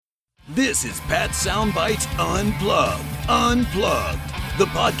This is Pat Soundbites Unplugged. Unplugged. The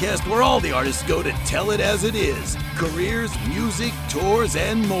podcast where all the artists go to tell it as it is. Careers, music, tours,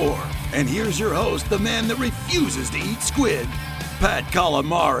 and more. And here's your host, the man that refuses to eat squid, Pat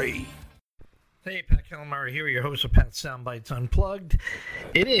Calamari. Hey, Pat Calamari here, your host of Pat Soundbites Unplugged.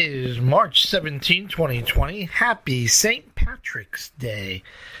 It is March 17, 2020. Happy St. Patrick's Day,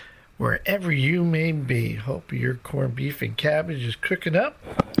 wherever you may be. Hope your corned beef and cabbage is cooking up,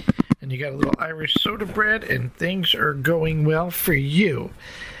 and you got a little Irish soda bread, and things are going well for you.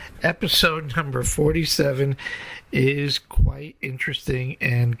 Episode number 47 is quite interesting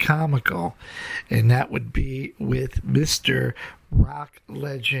and comical, and that would be with Mr. rock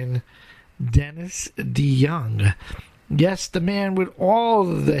legend Dennis DeYoung. Yes, the man with all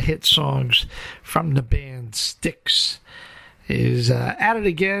of the hit songs from the band Styx is at it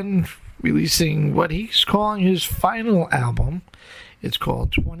again, releasing what he's calling his final album. It's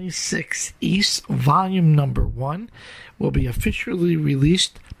called 26 East, Volume Number 1. Will be officially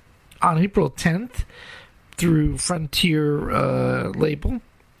released on April 10th through Frontier label.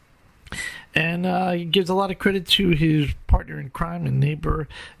 And he gives a lot of credit to his partner in crime and neighbor,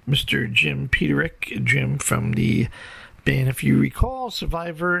 Mr. Jim Peterick. Jim from the band, if you recall,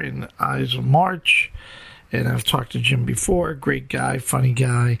 Survivor and Eyes of March. And I've talked to Jim before. Great guy, funny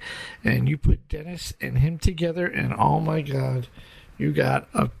guy. And you put Dennis and him together, and oh my God, you got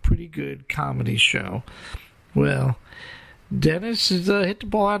a pretty good comedy show. Well, Dennis has hit the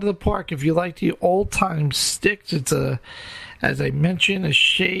ball out of the park. If you like the old-time Styx, it's as I mentioned, a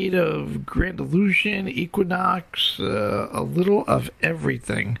shade of Grand Illusion, Equinox, a little of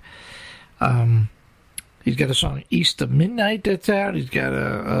everything. He's got a song, East of Midnight, that's out. He's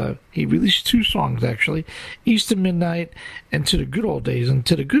got he released 2 songs, actually, East of Midnight and To the Good Old Days. And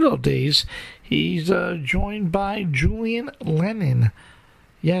To the Good Old Days, he's joined by Julian Lennon.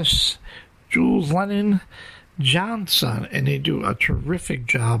 Yes, Jules Lennon Johnson. And they do a terrific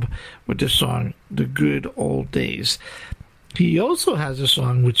job with the song, The Good Old Days. He also has a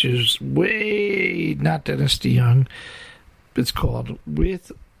song which is way not Dennis DeYoung. It's called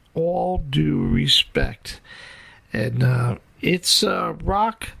With All Due Respect. And it's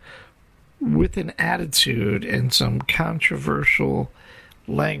rock with an attitude and some controversial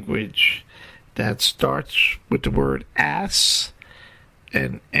language that starts with the word ass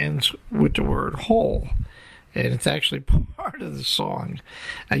and ends with the word hole. And it's actually part of the song.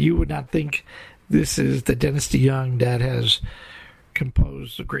 You would not think this is the Dennis DeYoung that has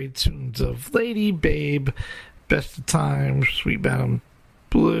composed the great tunes of Lady, Babe, Best of Times, Sweet Madam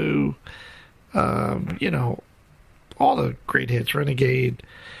Blue, all the great hits, Renegade,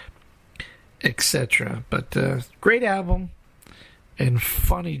 etc. But great album and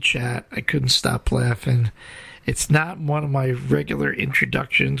funny chat. I couldn't stop laughing. It's not one of my regular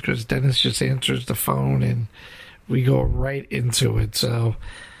introductions because Dennis just answers the phone and we go right into it. So,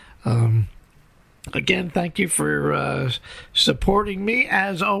 again, thank you for supporting me.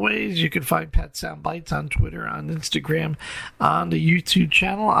 As always, you can find Pat Soundbites on Twitter, on Instagram, on the YouTube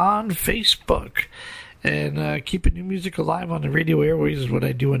channel, on Facebook. And keeping new music alive on the radio airways is what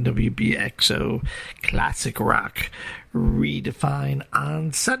I do on WBXO Classic Rock Redefined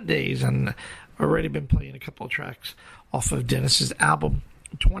on Sundays. And already been playing a couple of tracks off of Dennis's album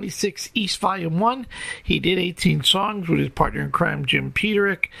 26 East Volume 1. He did 18 songs with his partner in crime, Jim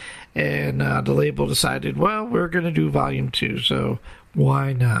Peterick, and the label decided, well, we're going to do Volume 2, so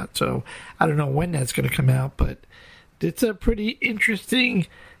why not? So I don't know when that's going to come out, but it's a pretty interesting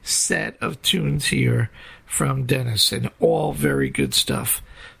set of tunes here from Dennis, and all very good stuff.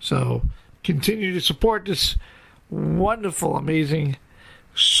 So continue to support this wonderful, amazing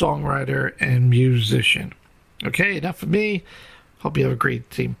songwriter and musician. Okay, enough of me. Hope you have a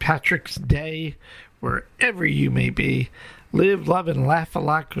great St. Patrick's Day wherever you may be. Live, love, and laugh a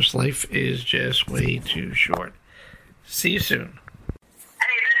lot because life is just way too short. See you soon. Hey,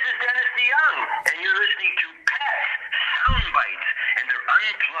 this is Dennis DeYoung, and you're listening to Pat's Soundbites, and they're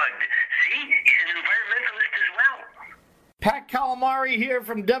unplugged. See? He's an environmentalist as well. Pat Calamari here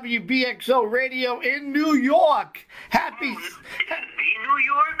from WBXO Radio in New York. Happy New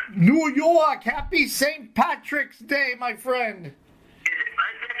York? New York. Happy St. Patrick's Day, my friend.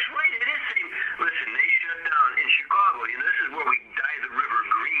 That's right, it is. Listen, they shut down in Chicago. This is where we dye the river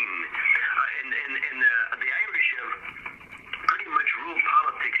green. And the Irish have pretty much ruled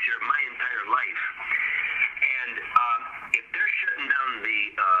politics here my entire life. And if they're shutting down the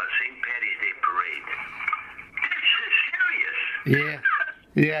St. Paddy's Day parade, this is serious.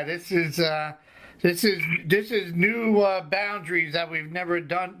 Yeah. This is new boundaries that we've never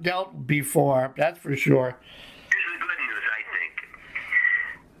dealt before. That's for sure. This is good news, I think.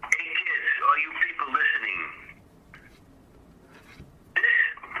 Hey, kid,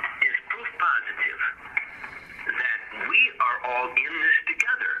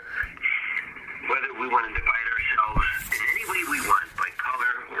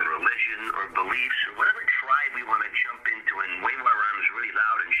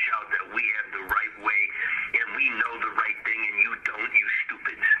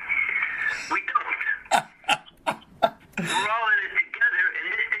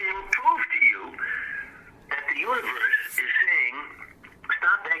 universe is saying,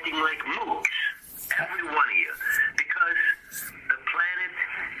 stop acting like mooks, every one of you, because the planet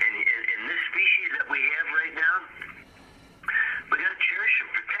and this species that we have right now, we got to cherish and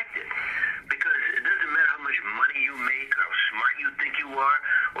protect it, because it doesn't matter how much money you make, or how smart you think you are,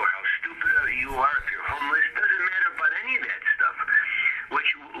 or how stupid you are if you're homeless. It doesn't matter about any of that stuff. Which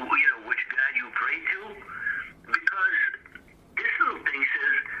God you pray to, because this little thing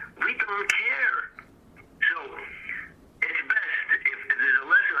says we don't care. So it's best if there's a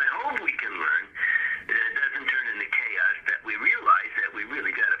lesson I hope we can learn, that it doesn't turn into chaos, that we realize that we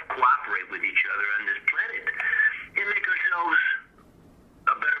really got to cooperate with each other on this planet and make ourselves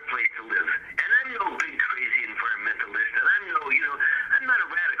a better place to live. And I'm no big crazy environmentalist, and I'm not a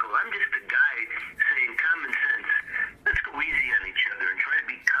radical. I'm just a guy saying common sense. Let's go easy on each other and try to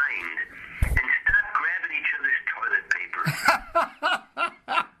be kind and stop grabbing each other's toilet paper.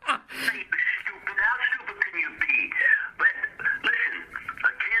 You stupid. How stupid can you be? But listen, a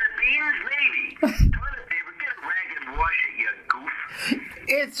can of beans, maybe. Toilet paper, get a rag and wash it, you goof.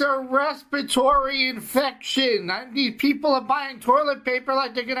 It's a respiratory infection. These people are buying toilet paper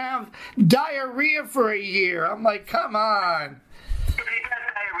like they're going to have diarrhea for a year. I'm like, come on. If you got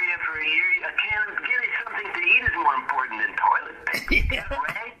diarrhea for a year, a can of getting something to eat is more important than toilet paper. Yeah,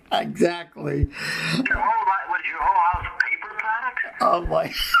 right? exactly. Your whole house paper products? Oh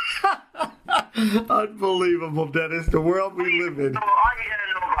my. Unbelievable, Dennis. The world we live in. So all you gotta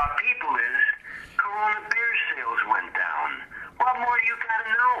know about people is Corona beer sales went down. What more you gotta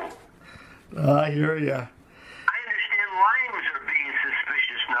know? I hear ya. I understand limes are being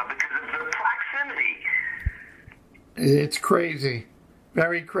suspicious now because of their proximity. It's crazy.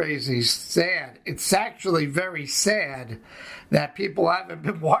 Very crazy. Sad. It's actually very sad that people haven't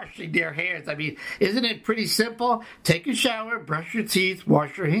been washing their hands. I mean, isn't it pretty simple? Take a shower, brush your teeth,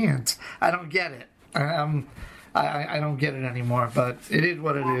 wash your hands. I don't get it. I don't get it anymore, but it is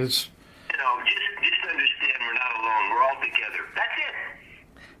what it is. Just understand we're not alone. We're all together. That's it.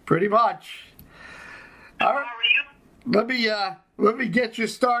 Pretty much. All right. How are you? Let me get you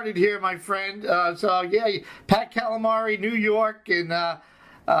started here, my friend. Pat Calamari, New York, and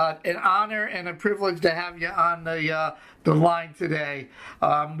an honor and a privilege to have you on the line today.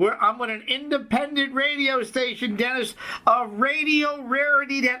 I'm with an independent radio station, Dennis, a radio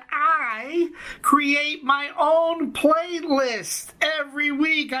rarity that I create my own playlist. Every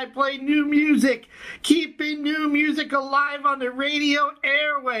week I play new music, keeping new music alive on the radio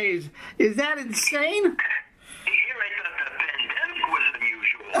airways. Is that insane? Here I thought the pandemic was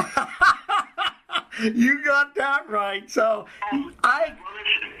unusual. You got that right. So Well,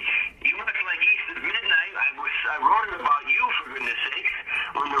 listen, you look like East at Midnight. I wrote about you, for goodness sakes,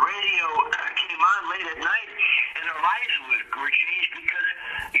 when the radio came on late at night, and our lives were changed because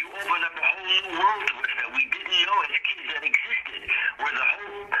you opened up a whole new world to us that we didn't know as kids that existed, where the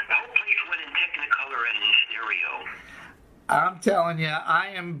whole place went in Technicolor and in stereo. I'm telling you, I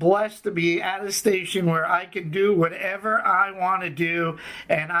am blessed to be at a station where I can do whatever I want to do,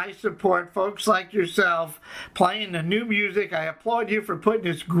 and I support folks like yourself playing the new music. I applaud you for putting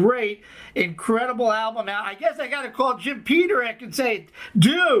this great, incredible album out. I guess I got to call Jim Peterick and say,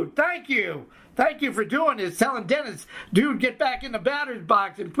 dude, thank you. Thank you for doing this, telling Dennis, dude, get back in the batter's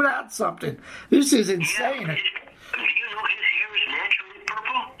box and put out something. This is insane. Yeah, do you know his hair is naturally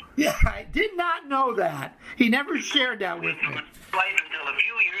purple? Yeah, I did not know that. He never shared that with me. Life until a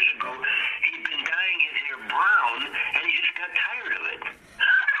few years ago, he'd been dyeing his hair brown, and he just got tired of it.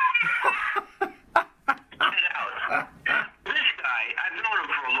 Get it out. This guy, I've known him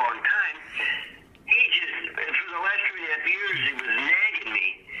for a long time. He just, for the last 3.5 years, he was nagging me.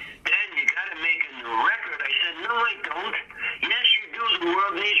 Dan, you got to make a new record. I said, no, I don't. Yes, you do. The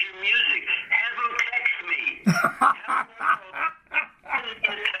world needs your music. Have him text me.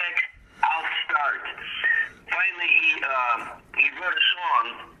 I'll start. Finally, he wrote a song,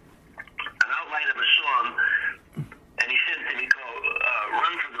 an outline of a song, and he sent it to me called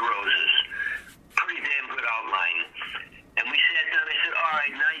Run for the Roses. Pretty damn good outline. And we sat down, I said, all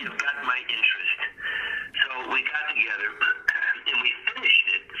right, now you've got my interest. So we got together, and we finished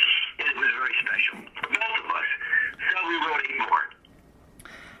it, and it was very special for both of us. So we wrote 8 more.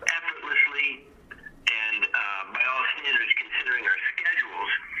 Effortlessly, and by all standards, considering our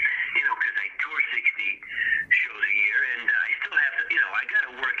schedules, because I tour 60 shows a year, and I still have to, I got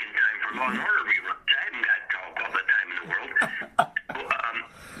to work in time for Law and Order reruns. I haven't got all the time in the world.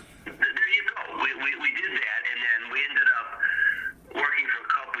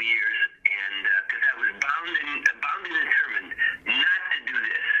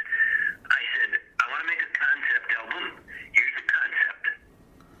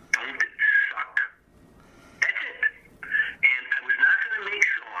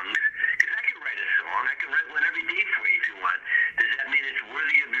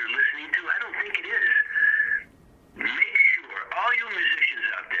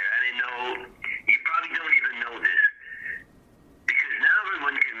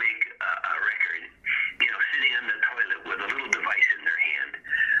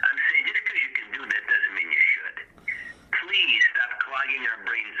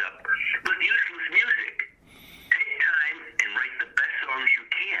 up with useless music. Take time and write the best songs you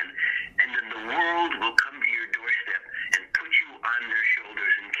can, and then the world will come to your doorstep and put you on their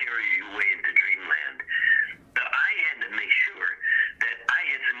shoulders and carry you away into dreamland. But I had to make sure that I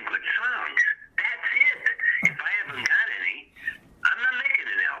had some good songs. That's it. If I haven't got any, I'm not making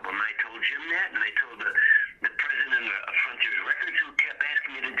an album. I told Jim that, and I told the president of Frontiers Records, who kept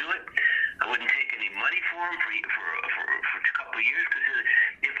asking me to do it. I wouldn't take any money for him for a couple of years, because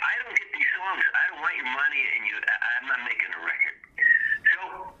if I don't get these songs, I don't want your money, and I'm not making a record.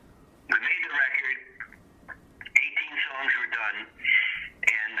 So we made the record. 18 songs were done,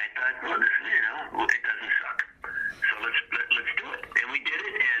 and I thought, well, this, it doesn't suck. So let's do it, and we did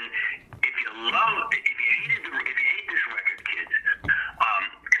it. And if you hate this record, kids,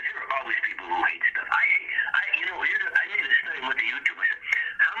 because there are always people who hate stuff. I made a study with the YouTube. I said,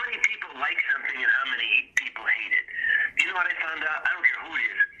 how many people like something and how many people hate it? You know what I found out? I don't care who it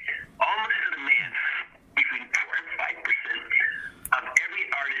is. Almost to the man, between 4 and 5% of every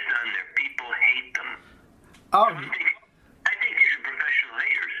artist on there, people hate them. Oh. I think these are professional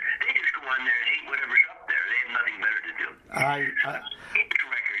haters. They just go on there and hate whatever's up there. They have nothing better to do. Hate this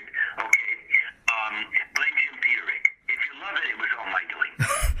record, okay? Blame Jim Peterick. If you love it, it was all my doing.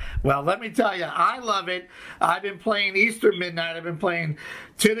 Well, let me tell you, I love it. I've been playing Easter Midnight. I've been playing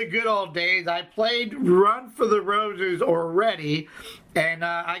To the Good Old Days. I played Run for the Roses already. And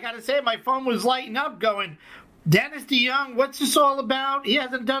I got to say, my phone was lighting up going, Dennis DeYoung, what's this all about? He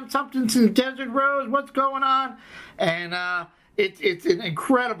hasn't done something since Desert Rose. What's going on? And it's an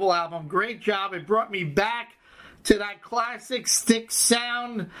incredible album. Great job. It brought me back to that classic Styx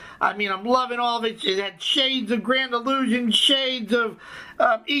sound. I mean, I'm loving all of it. It had shades of Grand Illusion, shades of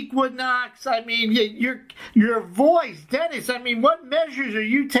Equinox. I mean, your voice, Dennis, I mean, what measures are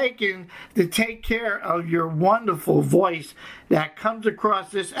you taking to take care of your wonderful voice that comes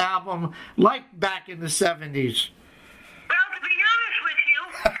across this album like back in the 70s? Well, to be honest with you,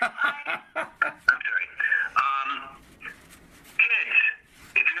 I'm sorry. Kids,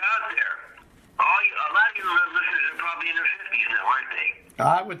 if you're out there, a lot of you listeners are probably in their 50s now, aren't they?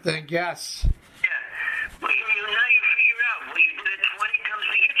 I would think, yes. Yeah. Well, now you figure out what you did at 20 comes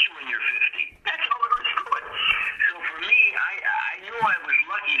to get you when you're 50. That's all there is to it. So for me, I knew I was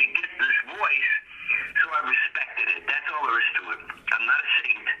lucky to get this voice, so I respected it. That's all there is to it. I'm not a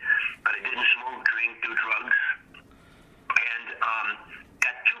saint, but I didn't smoke, drink, do drugs. And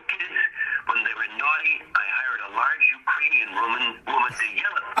got 2 kids. When they were naughty, I hired a large Ukrainian woman to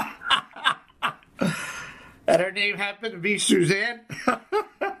yell at them. And her name happened to be Suzanne? Oh, she's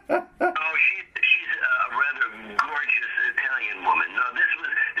a rather gorgeous Italian woman. No, this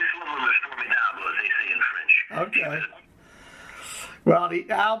woman was formidable, as they say in French. Okay. Well, the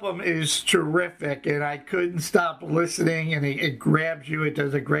album is terrific, and I couldn't stop listening, and it grabs you. It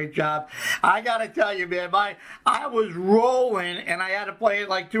does a great job. I got to tell you, man, I was rolling, and I had to play it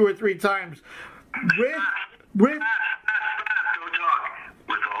like 2 or 3 times. Stop, don't talk.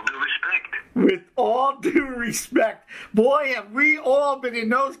 With all due respect. With all due respect. Boy, have we all been in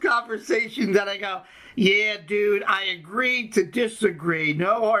those conversations that I go, yeah, dude, I agree to disagree.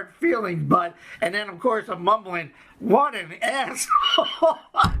 No hard feelings, bud. And then, of course, I'm mumbling, what an asshole.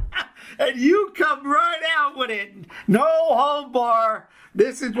 And you come right out with it. No home bar.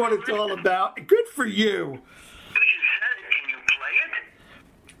 This is what it's all about. Good for you. Can you play it?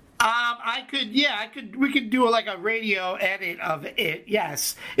 We could do like a radio edit of it.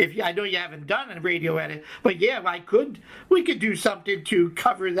 Yes, I know you haven't done a radio edit, but yeah, we could do something to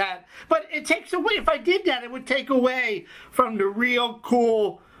cover that. But it takes away. If I did that, it would take away from the real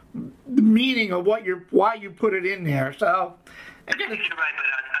cool meaning of why you put it in there. So, I think you're right, but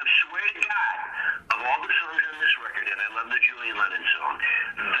I swear to God, of all the songs on this record, and I love the Julian Lennon song,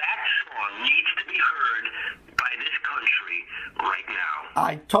 that song needs to be heard by this country right now.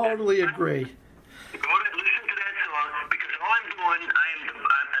 I totally agree. Go to listen to that song, because all I'm doing,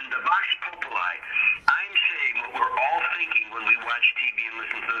 I'm the Vox Populi. I'm saying what we're all thinking when we watch TV and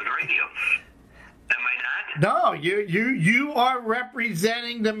listen to the radio. Am I not? No, you are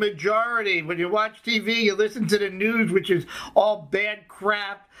representing the majority. When you watch TV, you listen to the news, which is all bad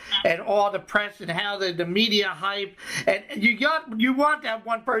crap, and all the press and how the media hype. And you want that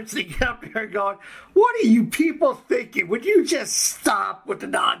one person to get up there going, what are you people thinking? Would you just stop with the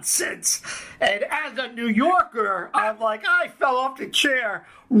nonsense? And as a New Yorker, I'm like, I fell off the chair,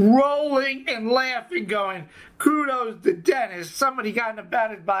 rolling and laughing, going, kudos to Dennis. Somebody got in the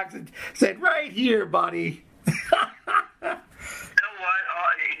batter's box and said, right here, buddy. You know what?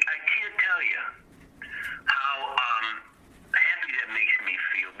 I can't tell you how happy that makes me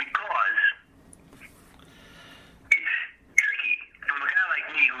feel, because it's tricky from a guy like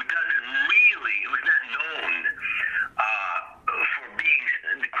me who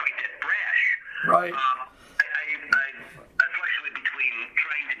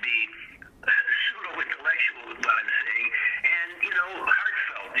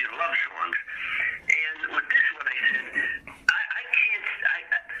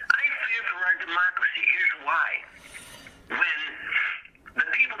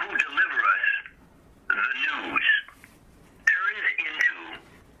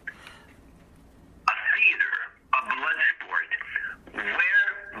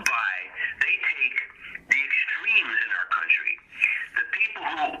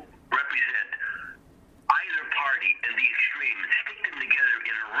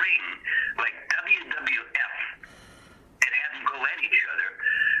ring like WWF and have them go at each other,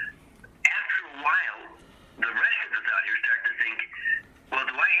 after a while, the rest of us out here start to think, well,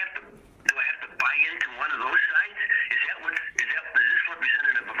 do I have to buy into one of those sides? Is this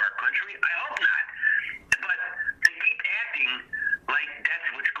representative of our country? I hope not. But they keep acting like that's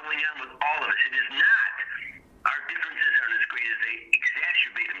what's going on with all of us. It is not. Our differences aren't as great as they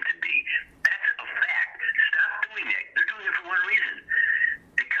exacerbate them to be. That's a fact. Stop doing that. They're doing it for one reason.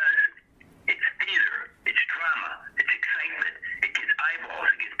 Because it's theater, it's drama, it's excitement, it gets eyeballs,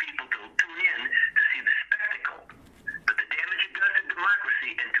 it gets people to tune in to see the spectacle. But the damage it does to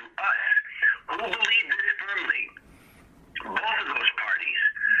democracy and to us, who believe this firmly, both of those parties,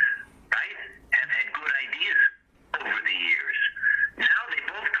 right, have had good ideas over the years. Now they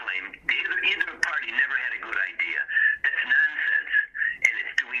both claim either party never had a good idea. That's nonsense, and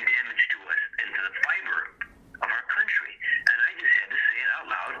it's doing damage to us and to the fiber of our country. And I just had to say it out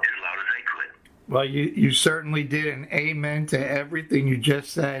loud as I could. Well, you certainly did, and amen to everything you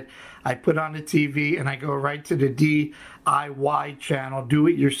just said. I put on the TV and I go right to the DIY channel, do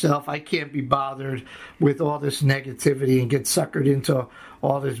it yourself. I can't be bothered with all this negativity and get suckered into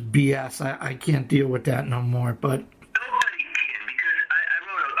all this BS. I can't deal with that no more. But nobody can, because I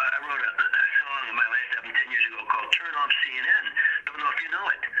wrote a song in my last album 10 years ago called Turn Off CNN. Don't know if you know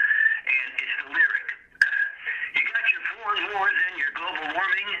it. And it's the lyric. You got your foreign wars and your global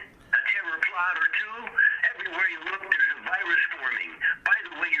warming, a terror plot or two. Everywhere you look, there's a virus forming. By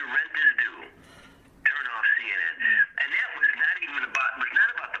the way, your rent is due. Turn off CNN. And that was not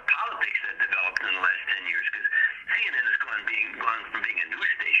about the politics that developed in the last 10 years, because CNN has gone from being a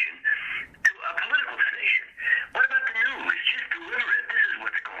news station to a political station. What about the news? Just deliver it. This is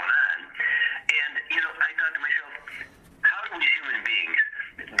what's going on. And, I thought to myself, how do we human beings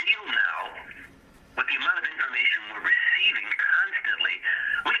deal now with the amount of information we're receiving constantly?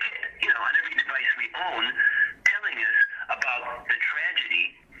 We can, on every device we own, telling us about the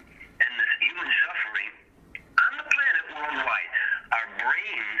tragedy and the human suffering on the planet worldwide. Our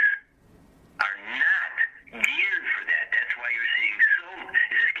brains are not geared for that. That's why you're seeing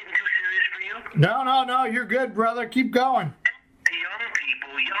is this getting too serious for you? No, you're good, brother. Keep going.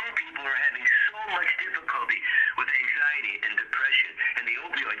 Young people are having so much difficulty with anxiety and depression and the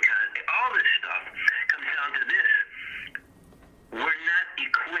opioid all this stuff comes down to this. We're not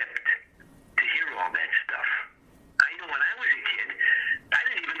equipped to hear all that stuff. I know when I was a kid, I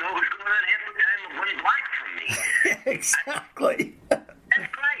didn't even know what was going on half the time one block from me. Exactly.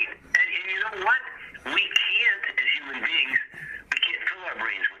 That's right. And you know what? We can't, as human beings, we can't fill our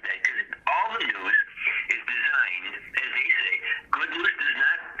brains with that, because all the news is designed, as they say, good news does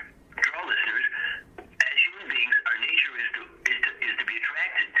not draw listeners. As human beings, our nature is to be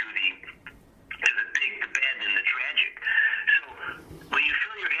attracted to the big, the bad, and the tragic. So when you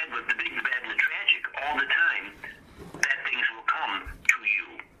fill your head with the big, the bad, and the tragic all the time, bad things will come to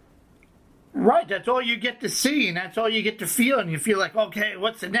you. Right, that's all you get to see, and that's all you get to feel, and you feel like, okay,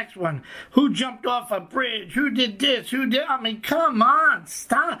 what's the next one? Who jumped off a bridge? Who did this? I mean, come on,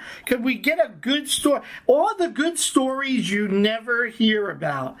 stop. Could we get a good story? All the good stories you never hear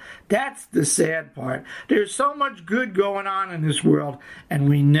about. That's the sad part. There's so much good going on in this world, and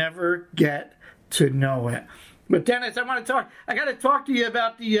we never get to know it. But Dennis, I got to talk to you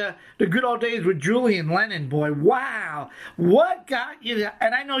about the good old days with Julian Lennon, boy. Wow. What got you there?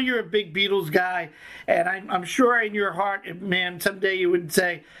 And I know you're a big Beatles guy, and I'm sure in your heart, man, someday you would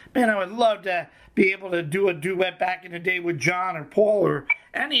say, man, I would love to be able to do a duet back in the day with John or Paul or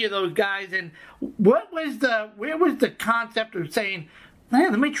any of those guys. And where was the concept of saying,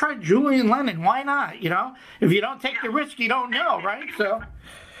 man, let me try Julian Lennon. Why not? If you don't take the risk, you don't know, right? So.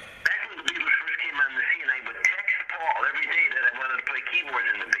 Every day that I wanted to play keyboards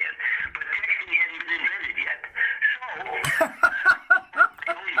in the band, but texting hadn't been invented yet. So,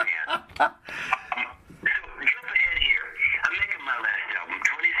 jump ahead here. I'm making my last album.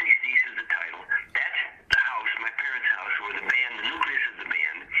 26 East is the title. That's the house, my parents' house, where the nucleus of the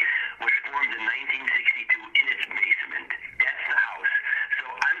band, was formed in 1962 in its basement. That's the house. So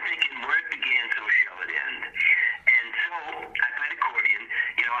I'm thinking, where it began, so shall it end. And so I played accordion.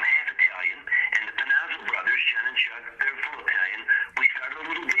 I'm half Italian, and the Panazzo brothers, John and Chuck, they're full Italian. We started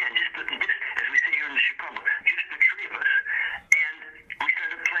a little band, just as we say here in Chicago, just the three of us. And we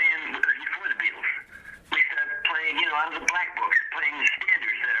started playing, it was before the Beatles. We started playing, out of the black books, playing the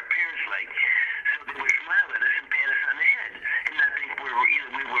standards that our parents liked. So they would smile at us and pat us on the head, and not think we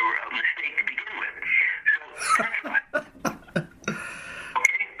were a mistake to begin with. So that's what.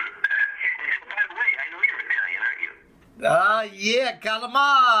 Okay? And so, by the way, I know you're Italian, aren't you? Yeah,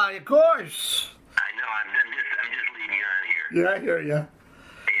 calamari, of course. I know. I'm just leading you on here. Yeah, I hear you.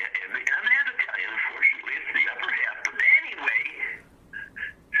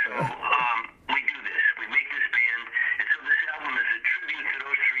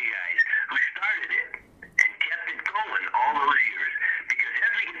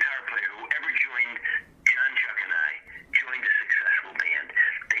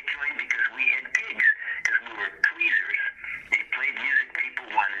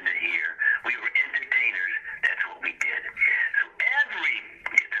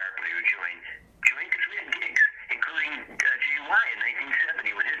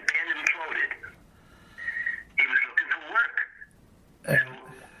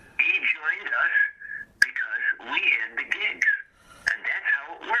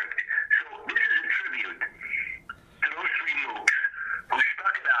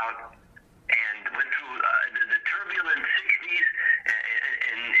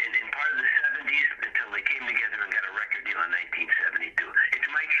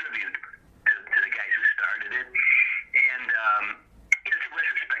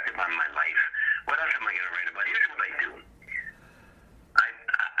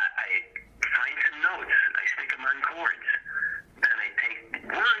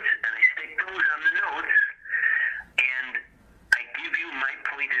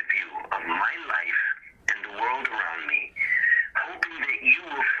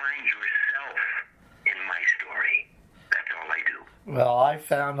 Well, I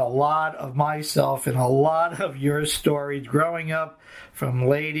found a lot of myself in a lot of your stories growing up, from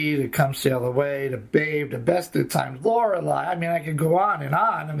Lady to Come Sail Away to Babe to Best of Times, Lorelei. I mean, I could go on and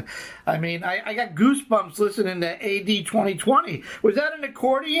on. And I mean, I got goosebumps listening to AD 2020. Was that an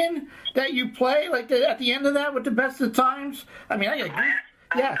accordion that you play, like at the end of that with the Best of Times? I mean, I got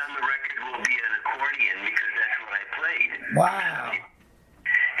goosebumps. Yeah. On the record will be an accordion because that's what I played. Wow.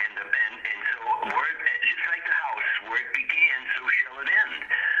 And so, just like the house, where it began, so shall it end.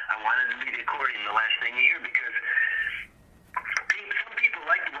 I wanted to be the accordion the last thing you hear because some people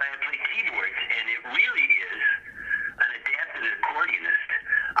like the way I play keyboards, and it really is an adapted accordionist.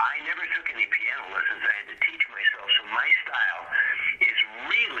 I never took any piano lessons. I had to teach myself, so my style is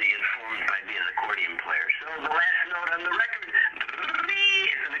really informed by being an accordion player. So the last note on the record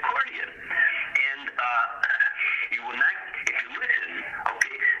is an accordion. And you will not, if you listen,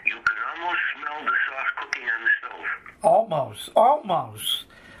 okay, you can almost smell the sauce cooking on the stove.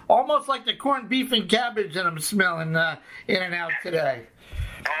 Almost like the corned beef and cabbage that I'm smelling in and out today.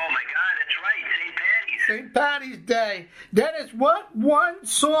 Oh my God, that's right, St. Patty's. St. Patty's Day. Dennis, what one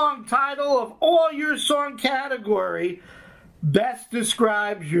song title of all your song category best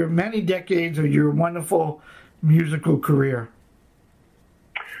describes your many decades of your wonderful musical career?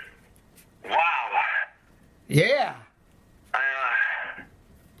 Wow. Yeah. I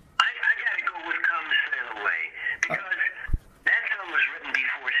got to go with Come Sail Away because that song was written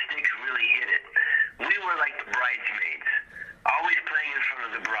before Styx really hit it. We were like the bridesmaids, always playing in front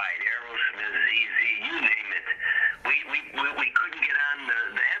of the bride, Aerosmith, ZZ, you name it. We couldn't get on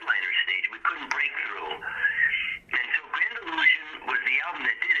the headliner stage. We couldn't break through. And so Grand Illusion was the album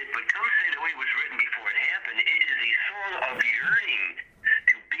that did it, but Come Sail Away was written before it happened. It is a song of yearning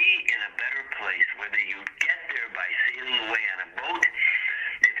to be in a better place, whether you get there by sailing away on a boat,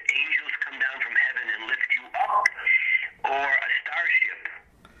 if angels come down from heaven and lift you up, or a starship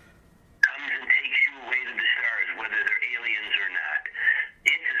comes and takes you away to the stars, whether they're aliens or not.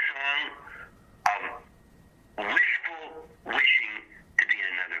 It's a song of wishful wishing to be in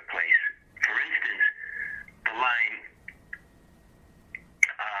another place. For instance, the line,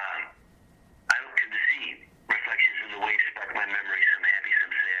 I look to the sea, reflections in the waves spark my memories, some happy,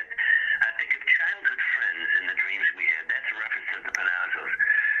 some sad. I think of childhood friends in the dreams we had. That's a reference to the Panazzos.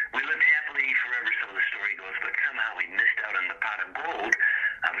 We lived happily forever, so the story goes, but somehow we missed out on the pot of gold.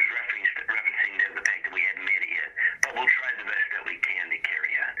 I was referencing there the fact that we hadn't made it yet, but we'll try the best that we can to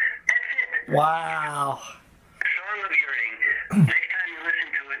carry on. That's it. Wow. Song of Yearning. Next time you listen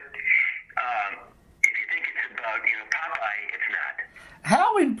to it, if you think it's about, Popeye, it's not.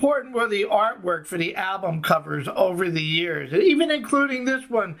 How important were the artwork for the album covers over the years, even including this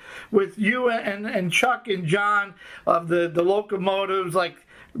one with you and Chuck and John of the locomotives, like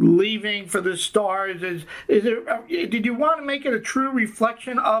leaving for the stars? Did you want to make it a true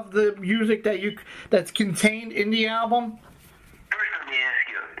reflection of the music that's contained in the album? First, let me ask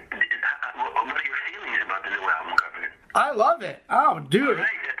you, what are your feelings about the new album cover? I love it. Oh, dude. All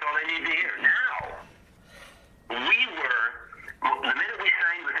right, that's all I need to hear. Now, the minute we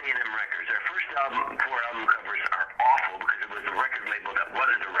signed with A&M Records, our first four album covers are awful because it was a record label that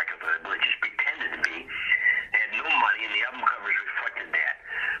wasn't a record label. It just pretended to be. They had no money, and the album covers reflected that.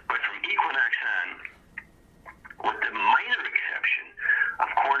 But from Equinox on, with the minor exception of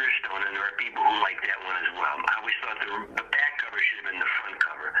Cornerstone, and there are people who like that one as well, I always thought the back cover should have been the front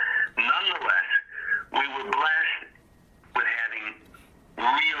cover. Nonetheless, we were blessed with having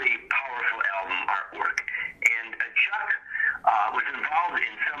really powerful album artwork. And Chuck was involved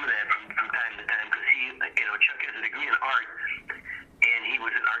in some of that from time to time because Chuck has a degree in art, and he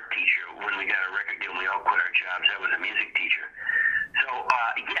was an art teacher when we got our record deal and we all quit our jobs. I was a music teacher. So,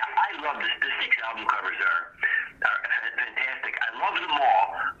 I love this. The 6 album covers are fantastic. I love them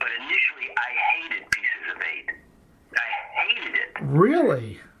all, but initially I hated Pieces of 8. I hated it.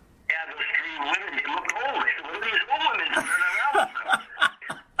 Really? Yeah, those 3 women, they looked old. I said, what are these old women doing on our album covers?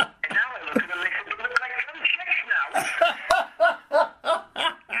 And now I look at them and they said, they look like some chicks now.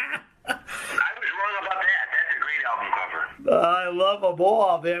 I was wrong about that. That's a great album cover. I love them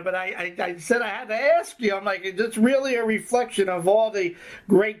all, man. But I said I had to ask you. I'm like, it's really a reflection of all the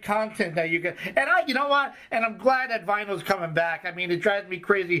great content that you get. And you know what? And I'm glad that vinyl's coming back. I mean, it drives me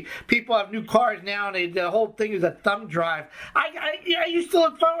crazy. People have new cars now, and the whole thing is a thumb drive. I used to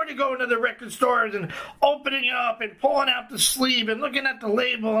look forward to going to the record stores and opening it up and pulling out the sleeve and looking at the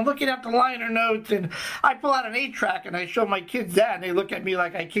label and looking at the liner notes. And I pull out an 8-track and I show my kids that, and they look at me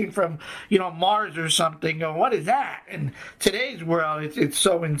like I came from, Mars or something. Going, what is that? And today's world, it's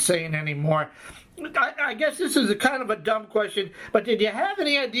so insane anymore. I guess this is a kind of a dumb question, but did you have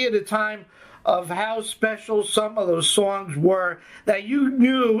any idea at the time of how special some of those songs were that you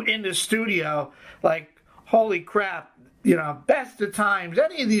knew in the studio, like, holy crap, Best of Times,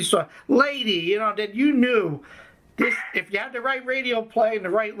 any of these songs, Lady, that you knew this, if you had the right radio play and the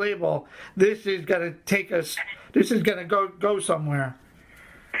right label, this is going to take us, this is going to go somewhere.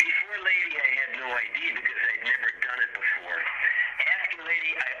 Before Lady, I had no idea because I'd never done it before. After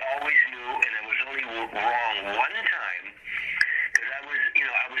Lady, I always knew, and I was only wrong one time, because I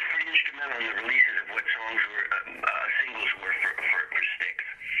was pretty instrumental in the releases of what songs were, singles were for Styx.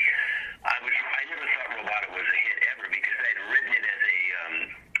 I never thought Roboto was a hit ever because I'd written it as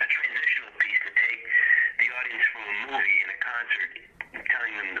a transitional piece to take the audience from a movie in a concert,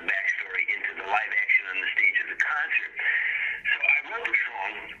 telling them the backstory into the live action on the stage of the concert. So I wrote a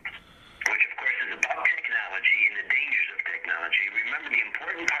song, which of course is about technology and the dangers of technology. Remember, the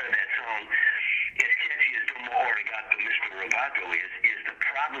important part of that song, as catchy as Domo Arigato, Mr. Roboto is the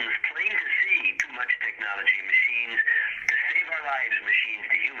problems plain to see too much technology, machines to save our lives, machines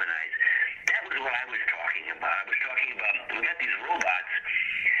to humanize. That was what I was talking about. I was talking about, we got these robots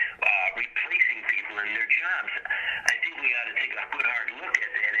replacing people in their jobs. I think we ought to take a good hard look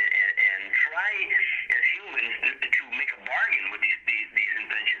at that and try as humans to make a bargain with these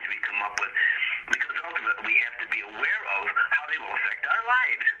inventions we come up with, because ultimately we have to be aware of how they will affect our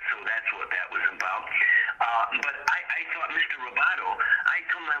lives. So that's what that was about. But I thought Mr. Roboto, I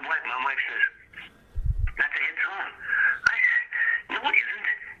told my wife says, that's a hit song. I said, no it isn't.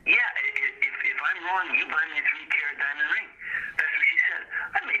 Yeah, if I'm wrong, you buy me a 3-carat diamond ring. That's what she said.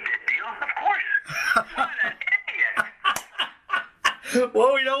 I made that deal, of course. What an idiot.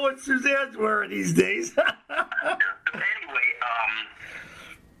 Well, we know what Suzanne's wearing these days. Anyway,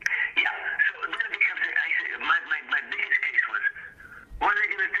 yeah, so then it becomes, I said, my biggest case was, what are they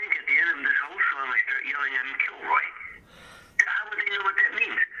going to think at the end of this whole song? I start yelling, I'm Kilroy. How would they know what that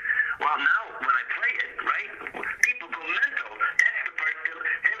means? Well, now, when I play it, right, people go mental. That's the part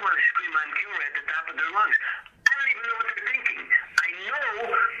they want to scream, I'm Kilroy at the top of their lungs. I don't even know what they're thinking. I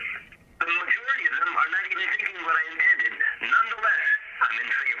know the majority of them are not even thinking what I intended. Nonetheless, I'm in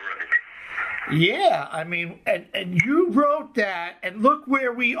favor of it. Yeah, I mean, and you wrote that, and look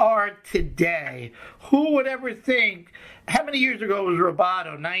where we are today. Who would ever think, how many years ago was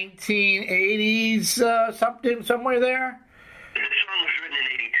Roboto? 1980s, something, somewhere there? The song was written in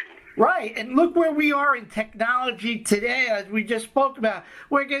 82. Right, and look where we are in technology today, as we just spoke about.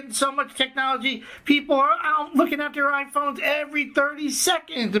 We're getting so much technology. People are out looking at their iPhones every 30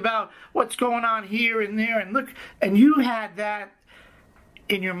 seconds about what's going on here and there. And look, and you had that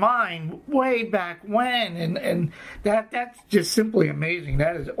in your mind way back when, and that's just simply amazing.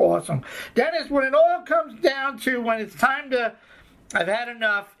 That is awesome. Dennis, when it all comes down to when it's time to, I've had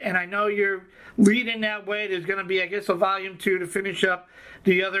enough, and I know you're leading that way. There's going to be, I guess, a volume 2 to finish up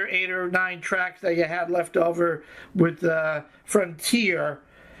the other 8 or 9 tracks that you had left over with Frontier.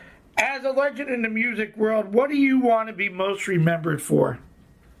 As a legend in the music world, what do you want to be most remembered for?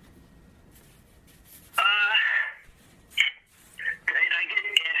 I get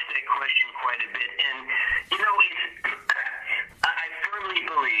asked that question quite a bit, and I firmly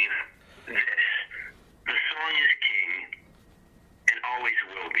believe this: the song is king, and always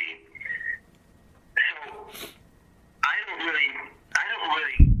will be. So I don't really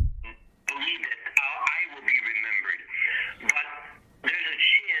believe that I will be remembered, but there's a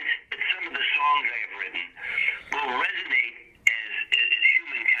chance that some of the songs I have written will resonate as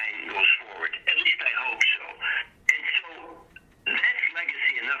humankind goes forward. At least I hope so. And so that's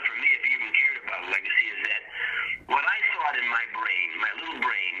legacy enough for me, if you even cared about legacy, is that what I thought in my brain, my little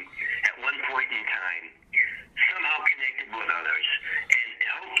brain, at one point in time, somehow connected with others and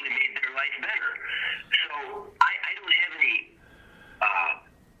hopefully made their life better. So I don't have any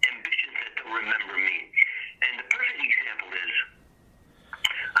ambitions that they'll remember me. And the perfect example is,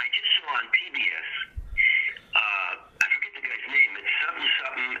 I just saw on PBS, I forget the guy's name, it's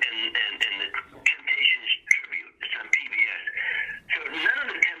something, and the Temptations tribute. It's on PBS. So none of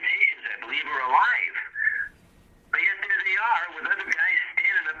the Temptations, I believe, are alive. But yet there they are, with other guys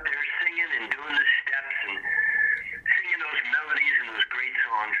standing up there singing and doing the steps and singing those melodies and those great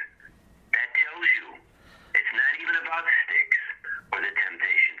songs. That tells you it's not even about Styx or the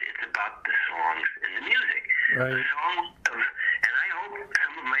Temptations. It's about the songs and the music. Right. The songs and I hope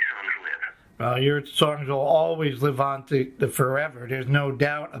some of my songs live. Well, your songs will always live on to the forever. There's no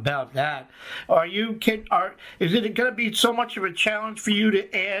doubt about that. Is it going to be so much of a challenge for you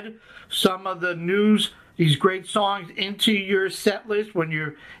to add some of these great songs into your set list when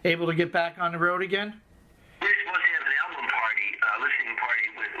you're able to get back on the road again? We're supposed to have an album party, listening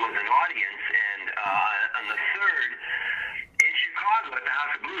party with an audience, and on the 3rd in Chicago at the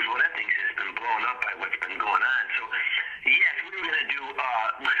House of Blues. Well, that thing's just been blown up by what's been going on. So, yes, we were going to do,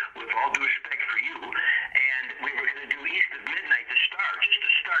 with all due respect for you, and we were going to do East of Midnight to start, just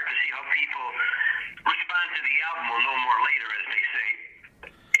to start to see how people respond to the album. We'll know more later, as they say.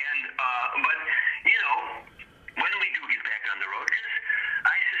 And, but, you know, when we do get back on the road, because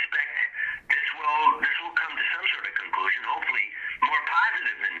I suspect this will come to some sort of conclusion, hopefully more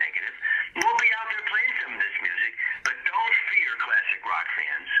positive than negative. We'll be out there playing some of this music, but don't fear, classic rock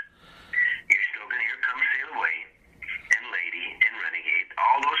fans. You're still going to hear Come Sail Away and Lady and Renegade.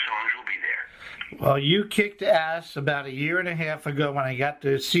 All those songs will be there. Well, you kicked ass about a year and a half ago when I got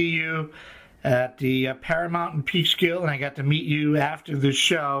to see you at the Paramount in Peekskill, and I got to meet you after the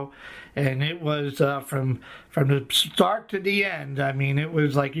show, and it was from the start to the end. I mean, it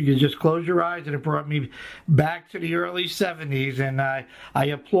was like you could just close your eyes, and it brought me back to the early 70s, and I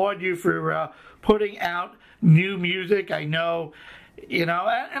applaud you for putting out new music. I know, you know,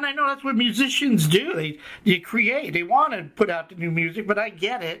 and I know that's what musicians do. They create. They want to put out the new music, but I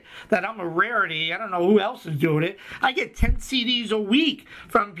get it that I'm a rarity. I don't know who else is doing it. I get 10 CDs a week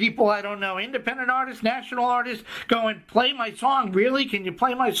from people I don't know, independent artists, national artists, going, play my song. Really? Can you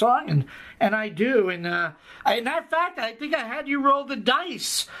play my song? And I do. And in that fact, I think I had you roll the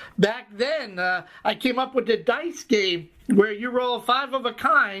dice back then. I came up with the dice game where you roll a 5 of a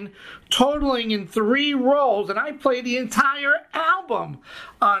kind, totaling in 3 rolls, and I play the entire album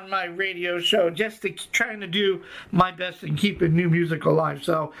on my radio show, just trying to do my best in keeping new music alive.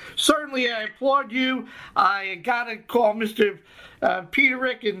 So certainly I applaud you. I gotta call Mr.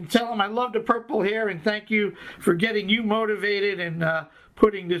 Peterick and tell him I love the purple hair, and thank you for getting you motivated and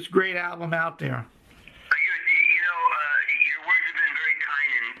putting this great album out there. Your words have been very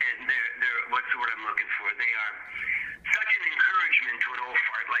kind, and they're what's the word I'm looking for? They are such an encouragement to an old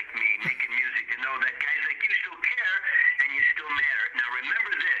fart like me making music to know that guys like you still care and you still matter. Now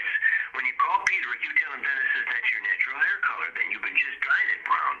remember this, when you call Peterick, you tell him Dennis says that's your natural hair color, then you've been just drying it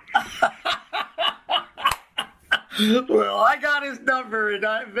brown. Well, I got his number, and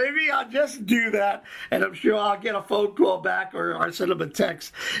maybe I'll just do that, and I'm sure I'll get a phone call back or send him a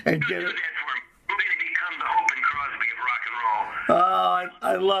text and get it. Do that for him. We're going to become the Hope and Crosby of rock and roll. Oh,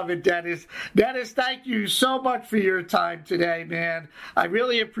 I love it, Dennis. Dennis, thank you so much for your time today, man. I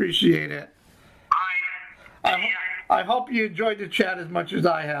really appreciate it. All right. I hope you enjoyed the chat as much as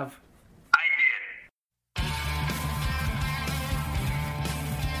I have.